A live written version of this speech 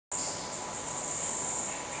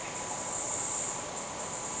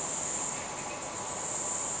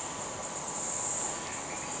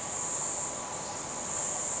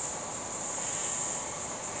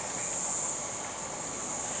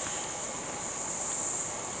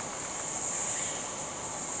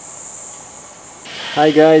Hi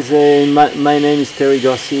guys, my name is Thierry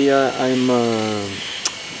Garcia. I'm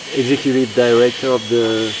Executive Director of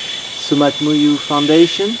the Sumac Muyu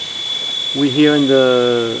Foundation. We're here in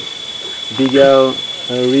the Bigal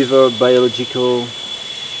River Biological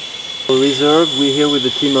Reserve. We're here with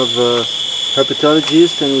a team of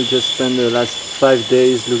herpetologists, and we just spent the last 5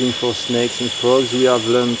 days looking for snakes and frogs. We have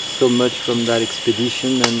learned so much from that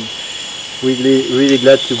expedition, and we're really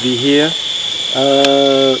glad to be here.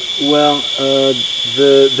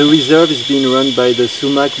 The reserve is being run by the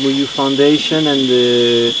Sumac Muyu Foundation and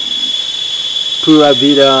the Pura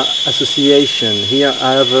Vida Association. Here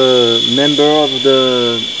I have a member of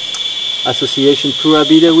the association Pura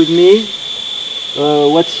Vida with me.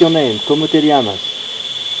 What's your name? ¿Cómo te llamas?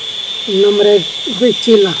 Mi nombre es Luis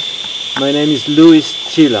Chila. My name is Luis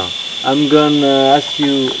Chila. I'm gonna ask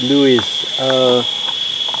you, Luis,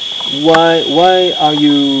 why are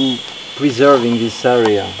you preserving this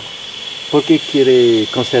area? ¿Por qué quiere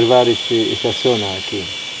conservar esa zona aquí?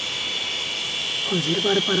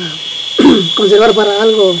 Conservar para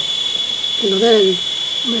algo que nos dé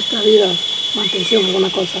nuestra vida, mantención, alguna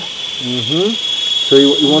cosa. So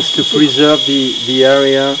he wants to preserve the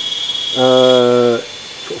area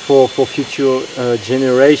for future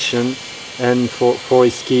generation and for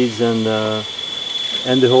his kids and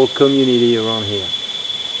the whole community around here.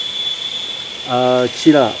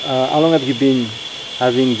 Chila, how long have you been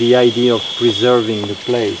having the idea of preserving the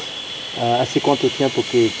place? ¿Hace cuánto tiempo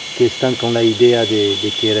que están con la idea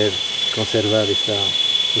de querer conservar esa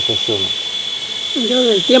zona? Yo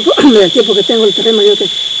del tiempo que tengo el terreno, yo que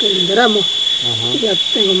lideramos, ya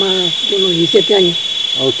tengo más de unos 17 años.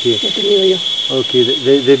 Okay. Que he tenido yo. Okay,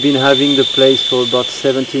 they've been having the place for about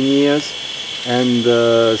 17 years, and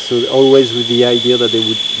so always with the idea that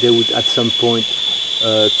they would at some point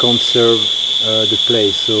conserve the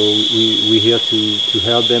place. So we're here to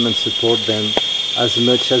help them and support them as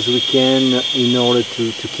much as we can in order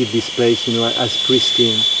to keep this place, as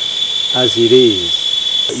pristine as it is.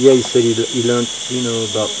 Yeah, he said he learned,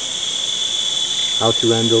 about how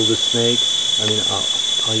to handle the snakes. I mean,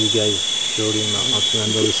 how you guys showed him how to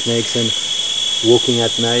handle the snakes and walking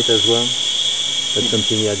at night as well. That's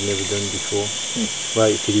something he had never done before.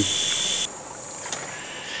 Right, Philippe?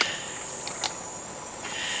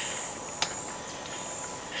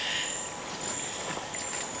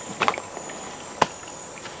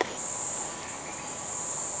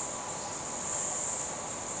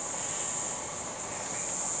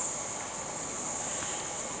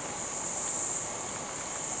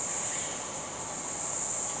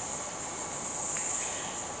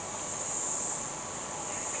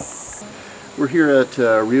 We're here at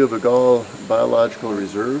Rio Bigal Biological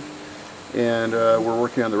Reserve, and we're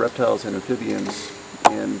working on the reptiles and amphibians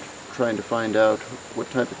and trying to find out what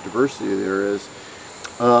type of diversity there is.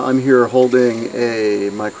 I'm here holding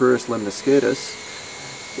a Micrurus lemniscatus,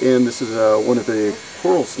 and this is one of the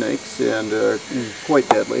coral snakes, and quite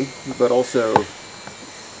deadly, but also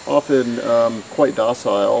often quite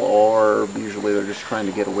docile, or usually they're just trying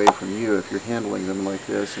to get away from you if you're handling them like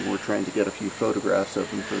this, and we're trying to get a few photographs of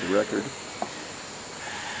them for the record.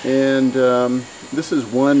 And this is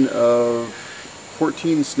one of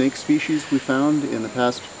 14 snake species we found in the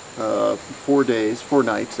past 4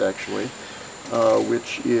 nights actually,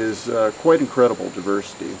 which is quite incredible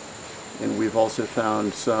diversity. And we've also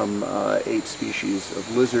found some 8 species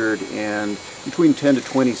of lizard and between 10 to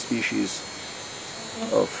 20 species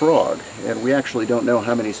of frog. And we actually don't know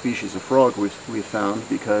how many species of frog we've found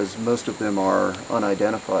because most of them are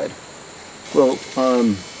unidentified. Well,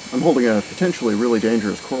 I'm holding a potentially really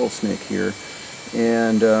dangerous coral snake here,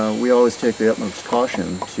 and we always take the utmost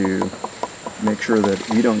caution to make sure that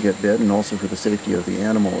we don't get bit, and also for the safety of the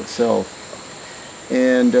animal itself.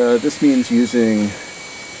 And this means using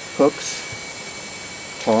hooks,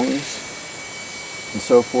 tongs, and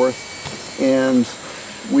so forth. And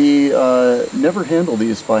we never handle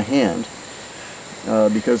these by hand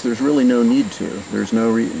because there's really no need to. There's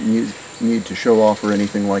no need to show off or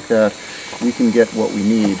anything like that. We can get what we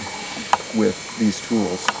need with these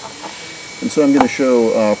tools. And so I'm going to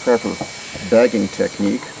show a proper bagging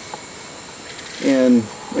technique. And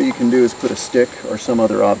what you can do is put a stick or some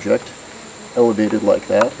other object elevated like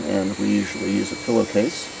that, and we usually use a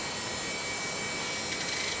pillowcase.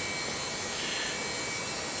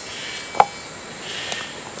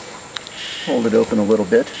 Hold it open a little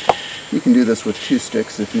bit. You can do this with 2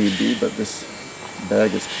 sticks if need be, but this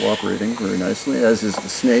bag is cooperating very nicely, as is the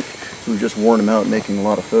snake. So we've just worn him out making a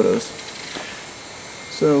lot of photos.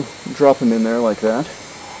 So drop him in there like that.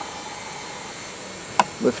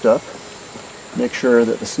 Lift up. Make sure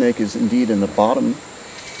that the snake is indeed in the bottom.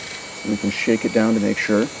 We can shake it down to make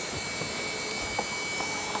sure.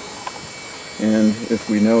 And if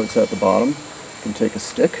we know it's at the bottom, we can take a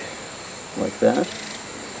stick like that,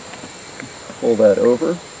 pull that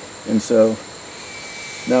over, and so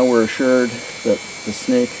now we're assured that the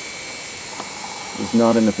snake is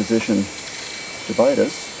not in a position to bite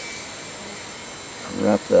us.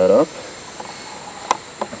 Wrap that up.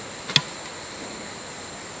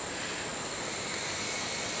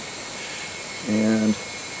 And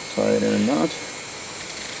tie it in a knot.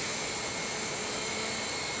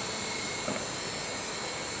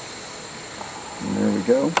 And there we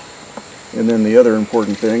go. And then the other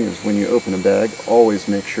important thing is when you open a bag, always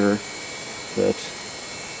make sure that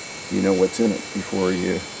you know what's in it before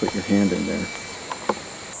you put your hand in there.